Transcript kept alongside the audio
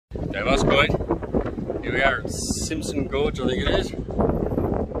Hey, that's good. Here we are at Simpson Gorge, I think it is.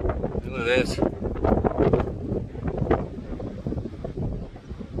 Look at this.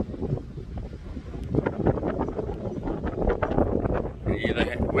 You hear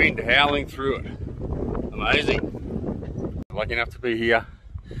the wind howling through it. Amazing. Lucky enough to be here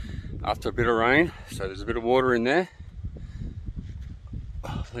after a bit of rain, so there's a bit of water in there.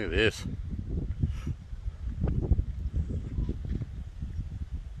 Oh, look at this.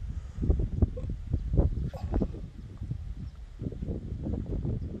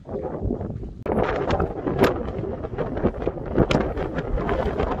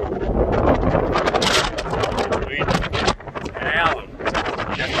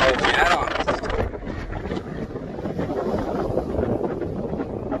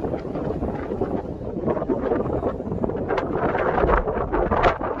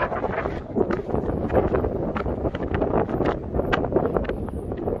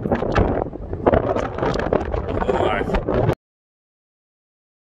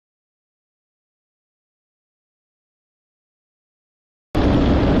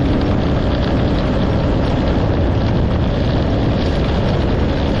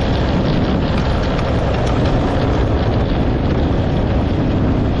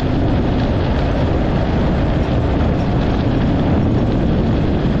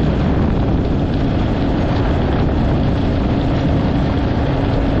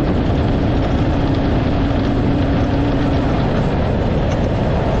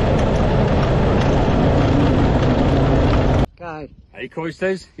 Hey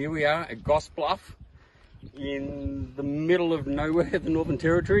Coisters, here we are at Goss Bluff in the middle of nowhere, the Northern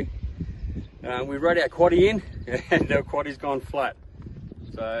Territory. We rode our quaddie in and our quaddie's gone flat.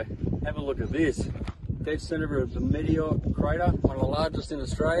 So have a look at this. Dead centre of the meteor crater, one of the largest in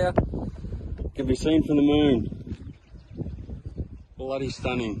Australia. Can be seen from the moon. Bloody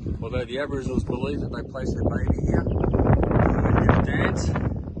stunning. Although the Aboriginals believe that they placed their baby here and did a dance.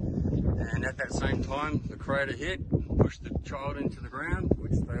 And at that same time the crater hit, pushed the child into the ground,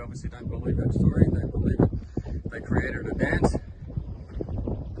 which they obviously don't believe that story. They believe it. They created a dance.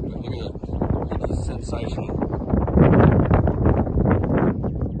 But look at it. It is sensational.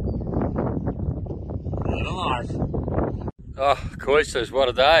 Nice. Oh, Coisters, what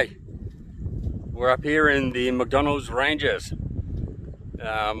a day. We're up here in the McDonald's Ranges.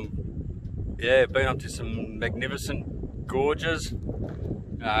 Yeah, been up to some magnificent gorges.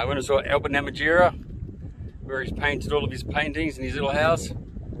 I went and saw Albert Namatjira, where he's painted all of his paintings in his little house.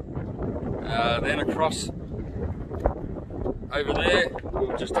 Then across over there,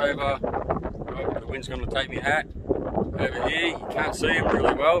 just over, oh, the wind's going to take my hat. Over here, you can't see him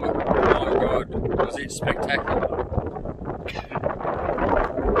really well, but oh my God, was it spectacular.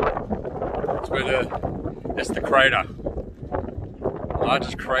 That's the crater.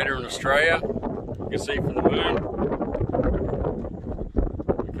 Largest crater in Australia. You can see from the moon.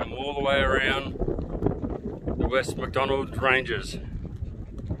 You come all the way around the West McDonald Ranges.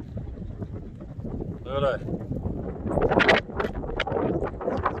 Look at that.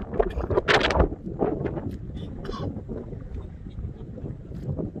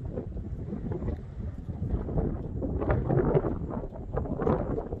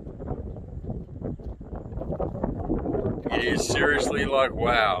 It is seriously like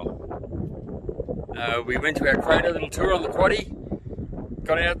wow. We went to our crater little tour on the quaddie,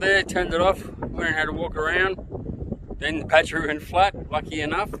 got out there, turned it off, learned how to walk around. Then the battery went flat. Lucky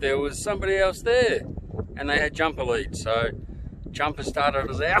enough, there was somebody else there, and they had jumper lead. So jumper started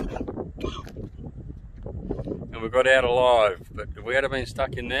us out, and we got out alive. But if we had been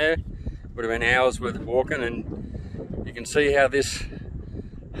stuck in there, it would have been hours worth of walking. And you can see how this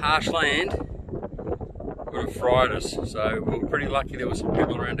harsh land would have fried us. So we were pretty lucky there were some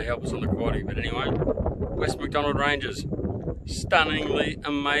people around to help us on the quaddie. But anyway, West McDonald Ranges, stunningly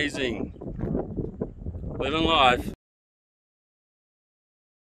amazing. Living life.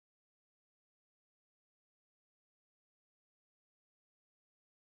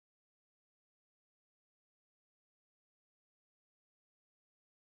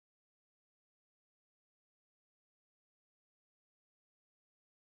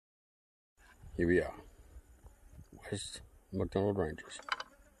 Here we are, West McDonald Ranges.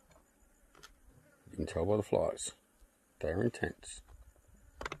 You can tell by the flies, they're intense.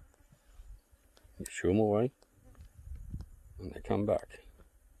 You shoo them away, and they come back.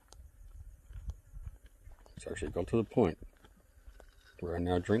 It's actually got to the point where I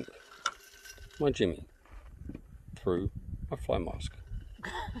now drink my Jimmy through a fly mask.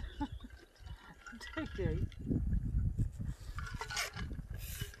 Okay.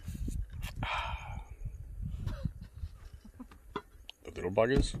 The little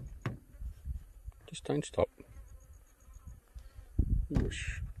buggers Just don't stop.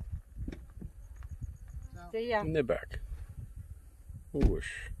 Whoosh. See ya. And they're back.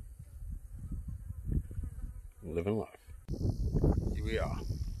 Whoosh. Living life. Here we are.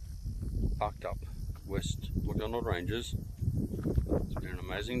 Parked up West McDonald Ranges. It's been an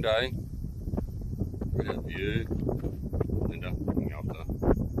amazing day. Look at that view. Linda looking after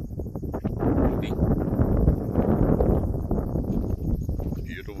Bobby.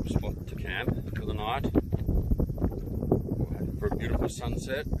 Beautiful spot to camp for the night. For a beautiful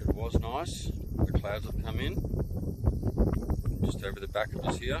sunset. It was nice. The clouds have come in. Just over the back of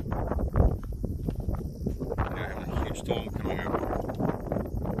us here. Now having a huge storm coming over.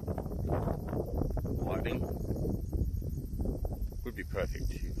 Lightning. Would be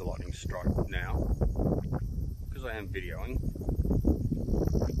perfect if the lightning strike now. Because I am videoing.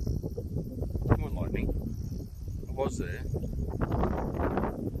 Come on, lightning. I was there.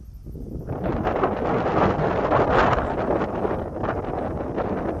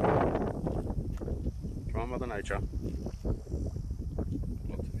 Try Mother Nature.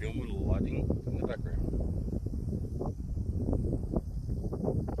 Not to film with the lightning in the background.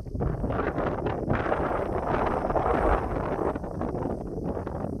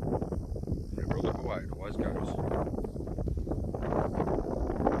 Never look away, it always goes.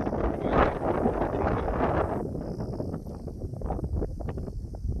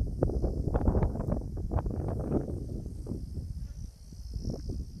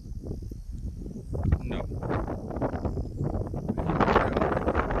 No.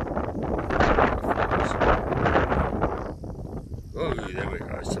 Oh, there we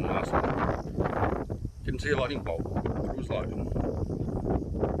go, some nice one. Didn't see a lightning bolt, but it was lightning.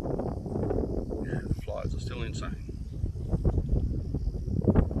 Yeah, the flies are still insane.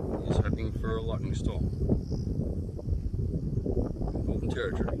 Just hoping for a lightning storm. Northern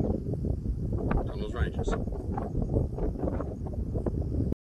Territory, McDonald's Ranges.